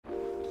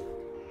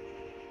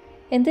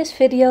In this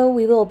video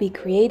we will be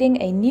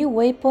creating a new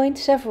waypoint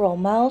several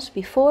miles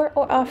before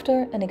or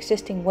after an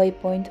existing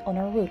waypoint on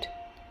our route.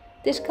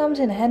 This comes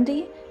in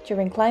handy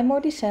during climb or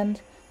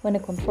descent when the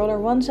controller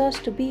wants us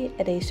to be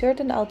at a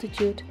certain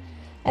altitude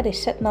at a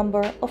set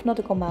number of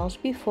nautical miles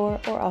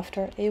before or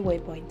after a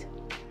waypoint.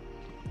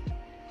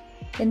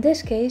 In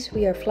this case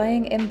we are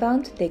flying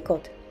inbound des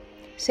Côtes.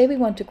 Say we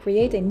want to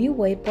create a new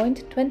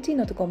waypoint 20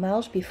 nautical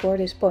miles before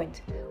this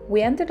point.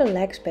 We enter the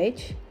legs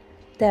page,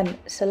 then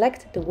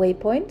select the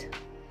waypoint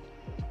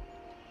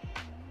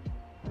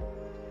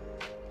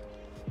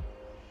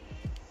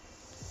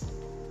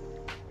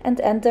and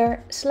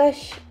enter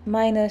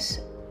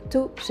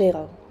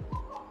 /-20.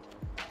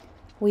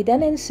 We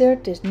then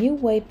insert this new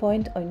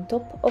waypoint on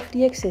top of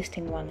the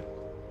existing one,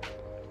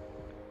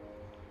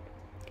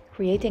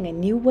 creating a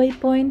new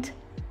waypoint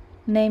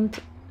named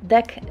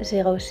Deck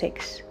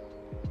 06.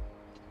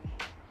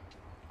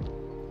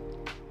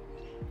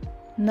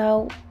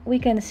 Now we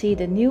can see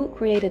the new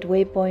created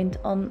waypoint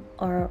on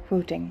our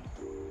routing.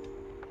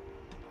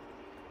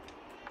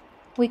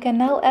 We can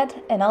now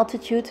add an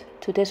altitude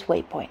to this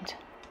waypoint,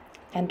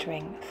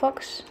 entering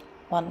Fox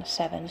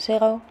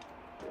 170,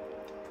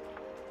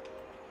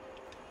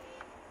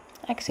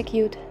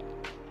 execute.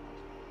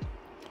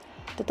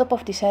 The top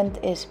of descent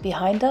is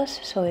behind us,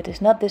 so it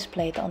is not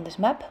displayed on this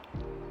map.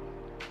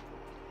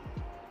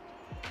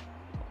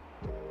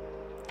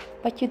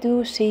 But you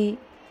do see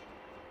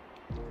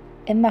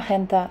in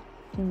magenta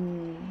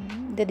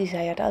the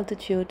desired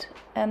altitude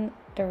and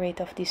the rate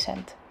of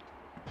descent.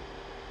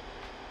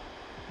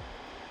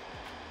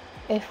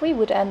 If we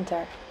would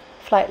enter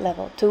flight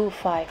level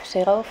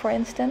 250 for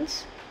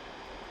instance,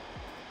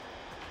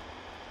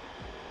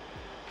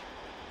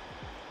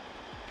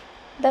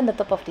 then the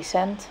top of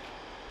descent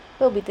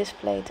will be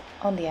displayed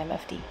on the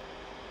MFD.